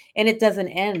it doesn't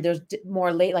end. There's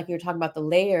more late, like you're talking about the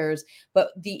layers, but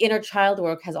the inner child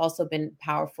work has also been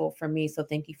powerful for me. So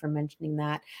thank you for mentioning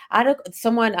that. I don't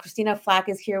someone Christina Flack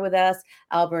is here with us,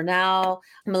 Al Bernal,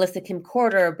 Melissa Kim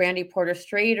Corder, Brandy Porter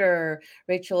Strader,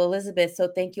 Rachel Elizabeth. So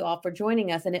thank you all for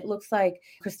joining us. And it looks like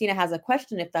Christina has a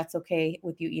question, if that's okay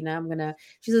with you, Ina.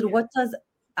 She said, Yeah. what does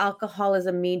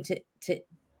alcoholism mean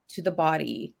to the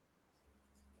body?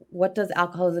 What does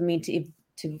alcoholism mean to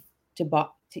the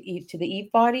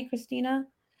Eve body, Christina?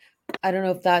 I don't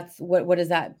know if that's what is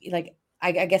that like.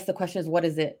 I guess the question is, what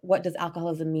is it? What does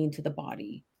alcoholism mean to the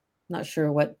body? Not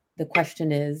sure what the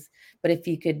question is, but if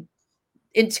you could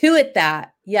intuit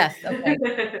that, yes, okay.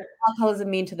 Alcoholism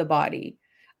mean to the body?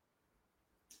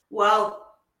 Well,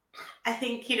 I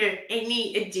think,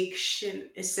 any addiction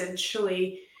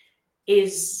essentially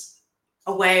is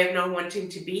a way of not wanting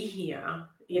to be here,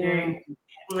 Mm,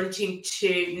 wanting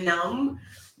to numb,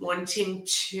 wanting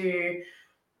to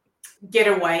get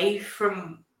away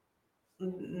from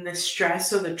the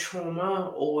stress or the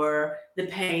trauma or the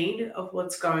pain of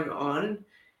what's going on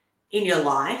in your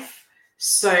life.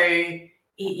 So,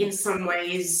 in some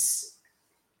ways,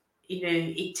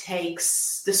 it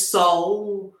takes the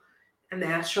soul and the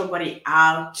astral body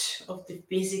out of the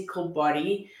physical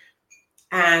body,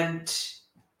 and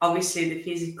obviously the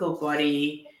physical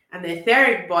body and the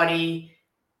etheric body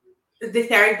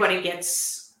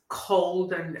gets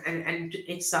cold, and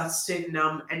it starts to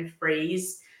numb and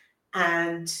freeze,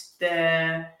 and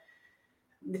the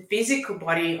physical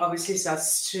body obviously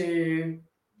starts to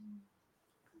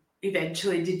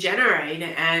eventually degenerate.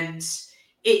 And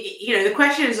the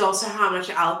question is also how much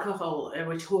alcohol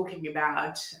we're talking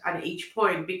about at each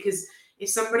point, because if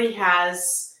somebody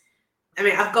has, I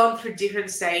mean, I've gone through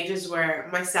different stages where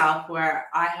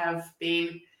I have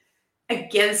been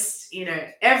against,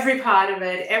 every part of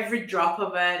it, every drop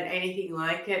of it, anything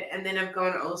like it. And then I've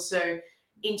gone also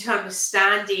into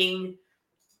understanding,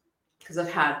 because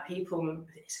I've had people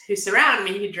who surround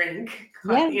me who drink,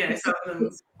 yeah, some of them.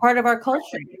 it's part of our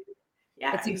culture.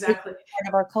 Yeah, It's a big exactly. part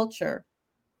of our culture.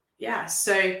 Yeah.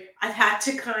 So I've had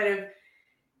to kind of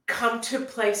come to a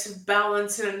place of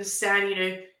balance and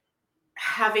understand,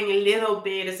 having a little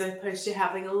bit as opposed to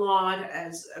having a lot,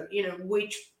 as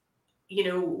which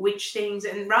things,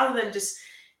 and rather than just,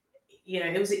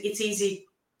 it's easy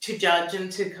to judge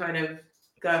and to kind of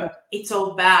go, Sure. it's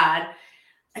all bad.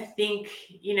 I think,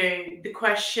 the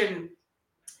question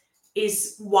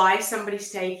is why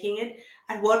somebody's taking it,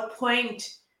 at what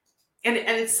point. And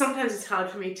it's sometimes it's hard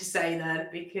for me to say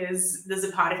that, because there's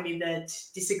a part of me that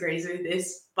disagrees with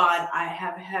this, but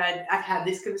I've had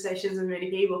these conversations with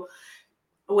many people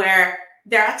where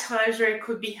there are times where it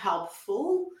could be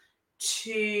helpful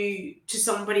to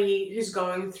somebody who's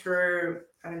going through,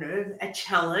 I don't know, a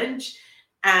challenge,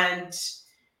 and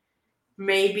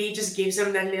maybe just gives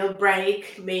them that little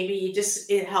break. Maybe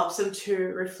it helps them to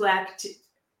reflect.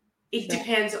 It Sure.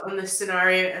 depends on the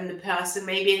scenario and the person.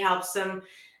 Maybe it helps them.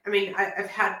 I mean, I've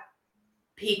had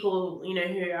people,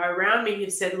 who are around me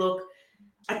who've said, look,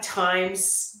 at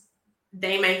times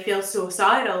they may feel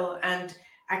suicidal, and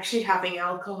actually having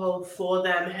alcohol for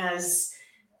them has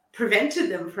prevented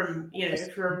them from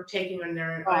taking on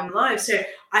their Wow. own lives. So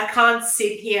I can't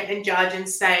sit here and judge and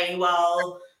say,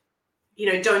 well,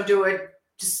 don't do it.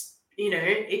 Just,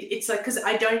 it's like, because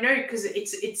I don't know, because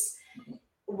it's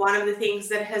one of the things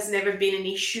that has never been an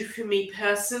issue for me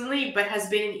personally, but has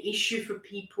been an issue for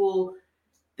people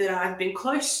that I've been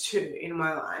close to in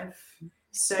my life.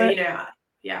 So, But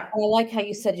yeah. I like how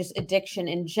you said just addiction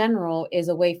in general is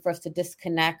a way for us to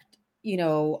disconnect,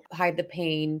 hide the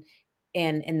pain,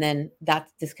 and then that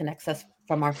disconnects us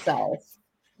from ourselves.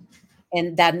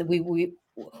 And then we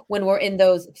when we're in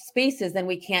those spaces, then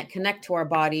we can't connect to our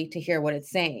body to hear what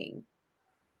it's saying.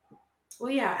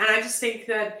 Well, yeah. And I just think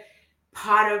that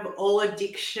part of all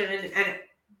addiction, and,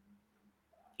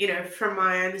 from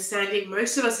my understanding,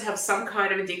 most of us have some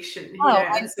kind of addiction, Oh,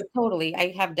 I and so, totally.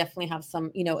 I have definitely have some,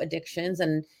 addictions,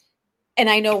 and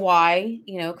I know why,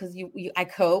 because I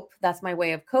cope. That's my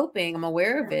way of coping. I'm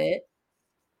aware of it,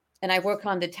 and I work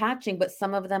on detaching, but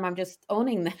some of them I'm just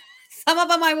owning them. Some of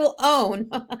them I will own.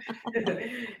 well,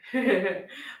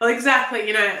 exactly,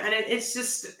 and it's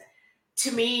just,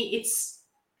 to me, it's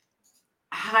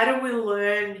how do we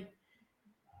learn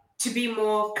to be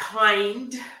more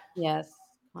kind Yes,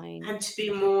 fine. and to be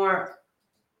more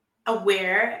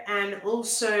aware, and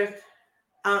also,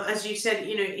 as you said,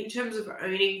 in terms of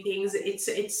owning things,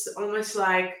 it's almost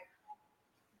like,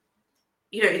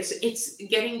 it's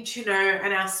getting to know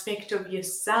an aspect of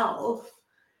yourself,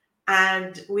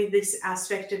 And with this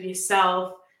aspect of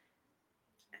yourself,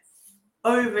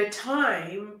 over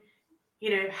time,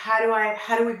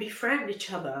 how do we befriend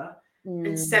each other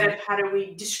instead Mm. of how do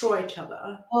we destroy each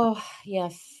other? Oh,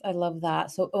 yes, I love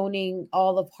that. So owning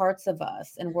all the parts of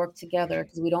us and work together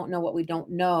because we don't know what we don't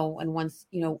know, and once,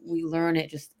 we learn it,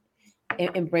 just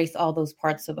embrace all those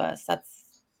parts of us.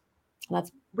 That's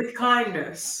With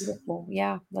kindness. beautiful.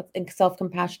 Yeah, that's and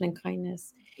self-compassion and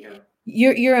kindness. Yeah.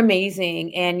 You're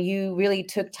amazing, and you really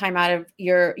took time out of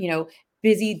your,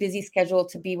 busy schedule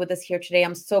to be with us here today.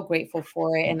 I'm so grateful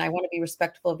for it, and I want to be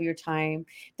respectful of your time.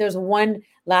 There's one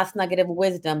last nugget of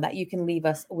wisdom that you can leave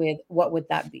us with. What would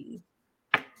that be?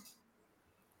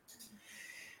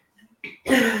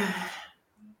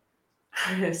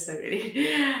 So many.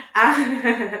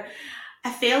 I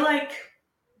feel like,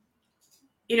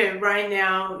 right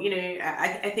now,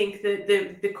 I think that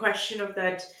the question of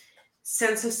that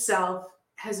sense of self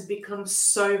has become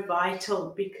so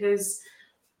vital, because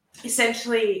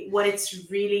essentially what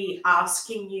it's really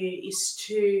asking you is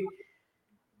to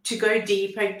go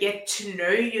deeper, get to know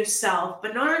yourself,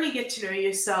 but not only get to know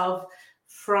yourself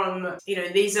from,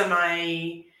 these are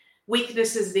my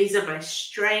weaknesses, these are my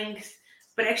strengths,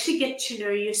 but actually get to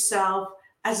know yourself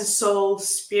as a soul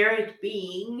spirit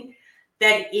being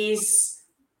that is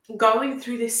going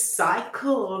through this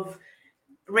cycle of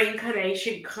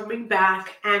reincarnation, coming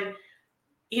back, and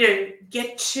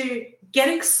get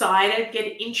excited,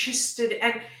 get interested,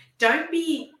 and don't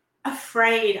be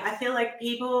afraid. I feel like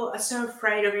people are so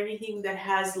afraid of anything that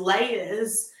has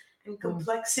layers and Mm,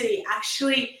 complexity.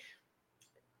 Actually,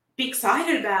 be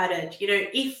excited about it.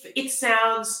 If it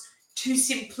sounds too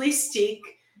simplistic,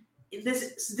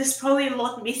 there's probably a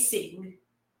lot missing,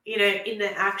 in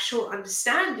the actual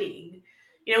understanding.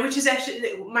 Which is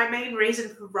actually my main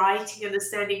reason for writing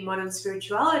Understanding Modern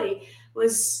Spirituality,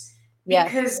 was yes.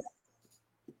 because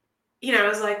I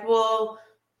was like, well,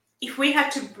 if we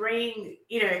had to bring,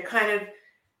 kind of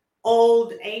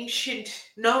old, ancient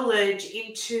knowledge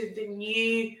into the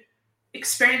new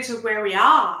experience of where we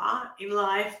are in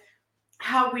life,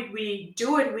 how would we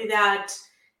do it without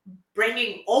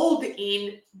bringing old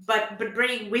in, but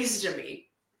bringing wisdom in,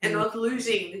 and Mm, not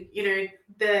losing,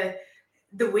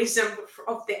 the wisdom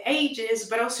of the ages,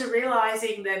 but also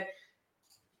realizing that,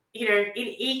 in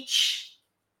each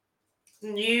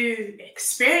new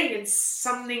experience,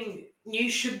 something new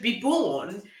should be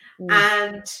born. mm,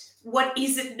 And what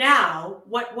is it now?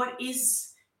 What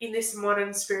is in this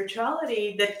modern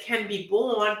spirituality that can be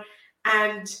born?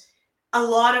 And a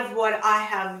lot of what I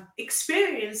have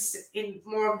experienced in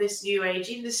more of this new age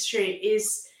industry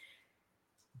is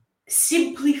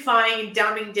simplifying and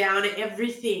dumbing down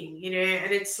everything,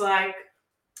 and it's like,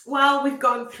 well, we've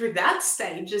gone through that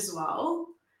stage as well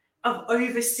of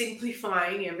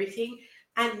oversimplifying everything.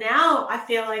 And now I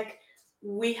feel like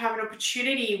we have an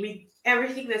opportunity with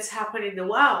everything that's happened in the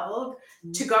world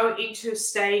mm, to go into a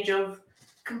stage of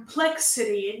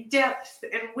complexity and depth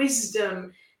and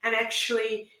wisdom, and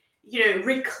actually,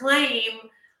 reclaim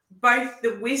both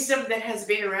the wisdom that has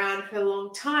been around for a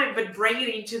long time, but bring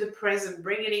it into the present,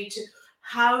 bring it into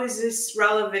how is this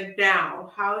relevant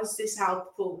now? How is this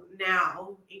helpful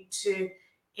now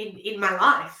in my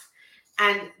life?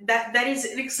 And that is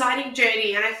an exciting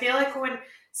journey. And I feel like when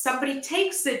somebody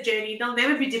takes the journey, they'll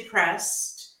never be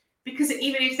depressed, because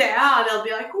even if they are, they'll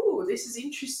be like, "Oh, this is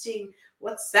interesting.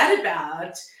 What's that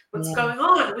about? What's yeah, going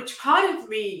on? Which part of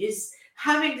me is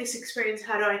having this experience?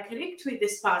 How do I connect with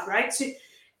this part?" Right? So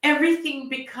everything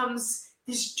becomes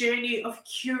this journey of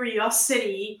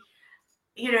curiosity,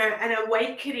 an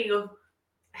awakening of,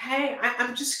 hey,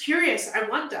 I'm just curious. I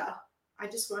wonder. I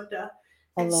just wonder.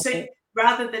 I And love so it.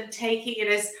 rather than taking it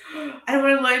as, I don't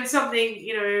want to learn something,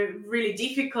 really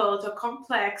difficult or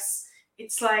complex,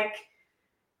 it's like,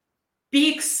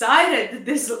 be excited that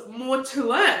there's more to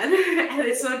learn and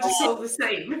it's not just all the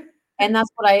same. And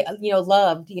that's what I,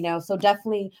 loved, so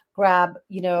definitely grab,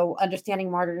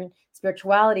 understanding modern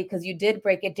spirituality because you did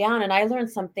break it down and I learned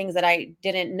some things that I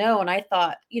didn't know. And I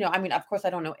thought, I mean, of course I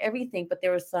don't know everything, but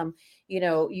there was some,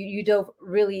 you dove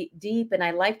really deep and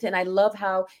I liked it. And I love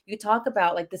how you talk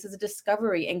about like this is a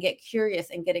discovery and get curious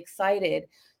and get excited.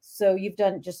 So you've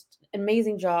done just an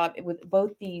amazing job with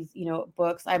both these,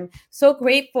 books. I'm so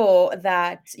grateful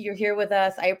that you're here with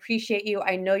us. I appreciate you.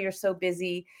 I know you're so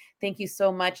busy. Thank you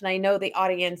so much. And I know the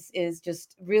audience is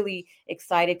just really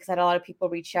excited because I had a lot of people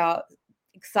reach out,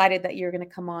 excited that you're going to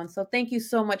come on. So thank you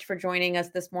so much for joining us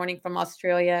this morning from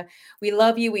Australia. We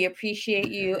love you. We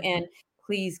appreciate you. And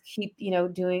please keep,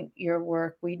 doing your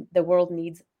work. The world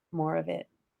needs more of it.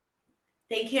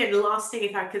 Thank you. And the last thing,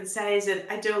 if I can say, is that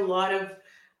I do a lot of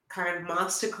kind of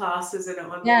master classes and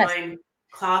Yes. online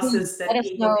Please classes let that us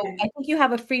people know. can. I think you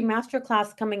have a free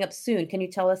masterclass coming up soon. Can you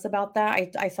tell us about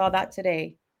that? I saw that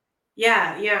today.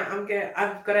 Yeah, yeah,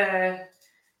 I've got a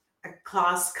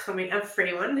class coming, a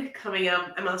free one coming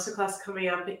up, a master class coming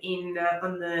up in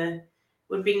on the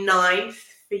would be 9th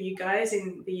for you guys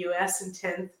in the US and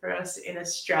 10th for us in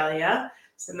Australia.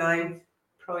 So 9th,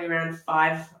 probably around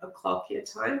 5 o'clock your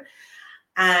time.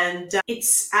 And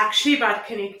it's actually about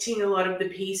connecting a lot of the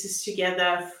pieces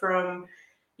together from,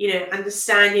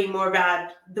 understanding more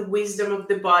about the wisdom of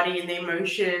the body and the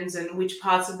emotions and which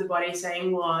parts of the body are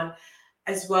saying what,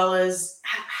 as well as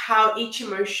how each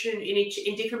emotion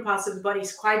in different parts of the body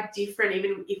is quite different.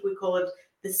 Even if we call it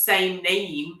the same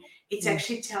name, it's Mm.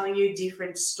 actually telling you a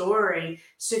different story.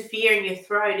 So fear in your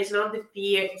throat is not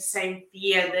the same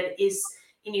fear that is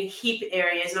in your hip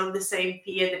area, it's not the same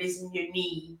fear that is in your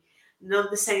knee,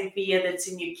 not the same fear that's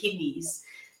in your kidneys.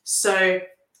 So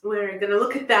we're going to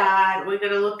look at that. We're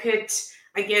going to look at,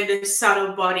 again, the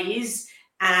subtle bodies,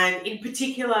 and in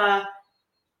particular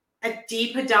a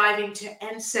deeper dive into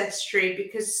ancestry,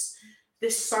 because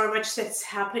there's so much that's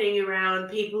happening around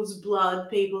people's blood,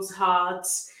 people's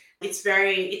hearts. It's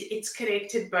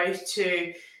connected both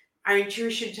to our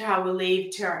intuition, to how we live,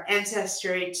 to our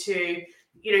ancestry, to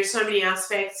so many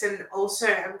aspects. And also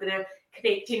I'm going to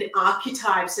connect in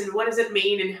archetypes and what does it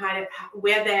mean and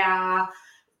where they are.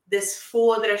 There's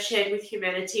 4 that are shared with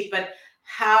humanity, but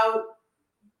how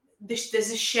there's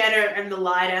a shadow and the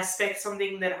light aspect,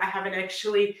 something that I haven't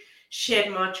actually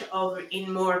shared much of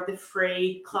in more of the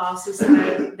free classes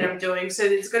that I'm doing. So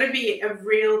there's going to be a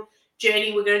real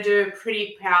journey. We're going to do a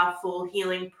pretty powerful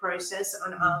healing process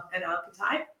on an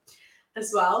archetype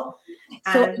as well.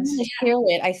 So I'm And going to share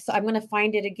it. I'm going to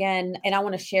find it again, and I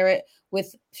want to share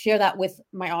that with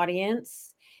my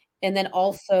audience, and then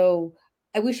also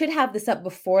we should have this up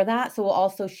before that. So we'll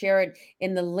also share it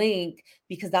in the link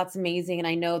because that's amazing, and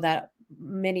I know that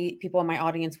many people in my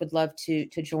audience would love to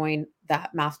join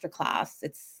that masterclass.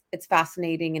 It's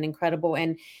fascinating and incredible,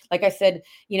 and like I said,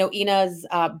 Ina's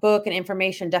book and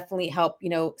information definitely helped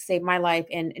save my life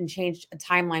and changed a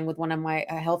timeline with one of my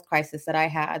health crisis that I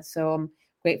had. So I'm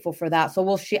grateful for that. So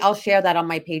I'll share that on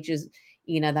my pages,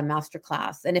 the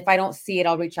masterclass. And if I don't see it,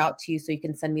 I'll reach out to you so you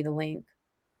can send me the link.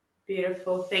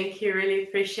 beautiful. Thank you. Really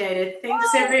appreciate it.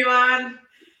 Thanks, everyone.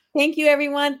 Thank you,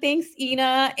 everyone. Thanks,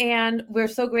 Ina. And we're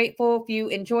so grateful. If you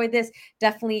enjoyed this,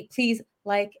 definitely please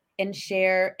like and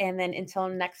share. And then until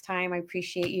next time, I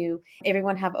appreciate you.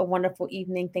 Everyone have a wonderful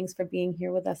evening. Thanks for being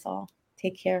here with us all.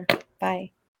 Take care.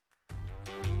 Bye.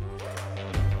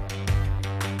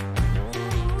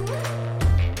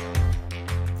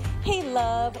 Hey,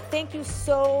 love. Thank you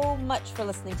so much for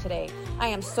listening today. I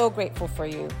am so grateful for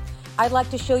you. I'd like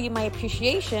to show you my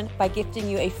appreciation by gifting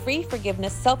you a free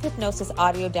forgiveness self-hypnosis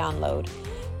audio download.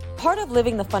 Part of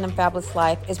living the fun and fabulous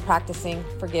life is practicing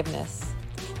forgiveness.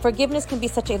 Forgiveness can be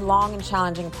such a long and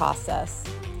challenging process.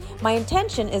 My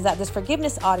intention is that this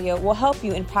forgiveness audio will help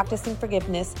you in practicing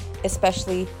forgiveness,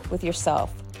 especially with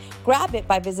yourself. Grab it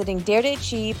by visiting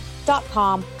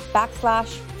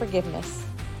daretoachieve.com/forgiveness.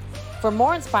 For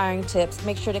more inspiring tips,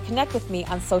 make sure to connect with me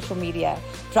on social media.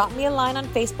 Drop me a line on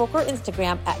Facebook or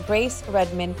Instagram at Grace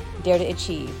Redmond Dare to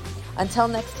Achieve. Until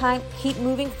next time, keep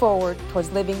moving forward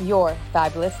towards living your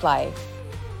fabulous life.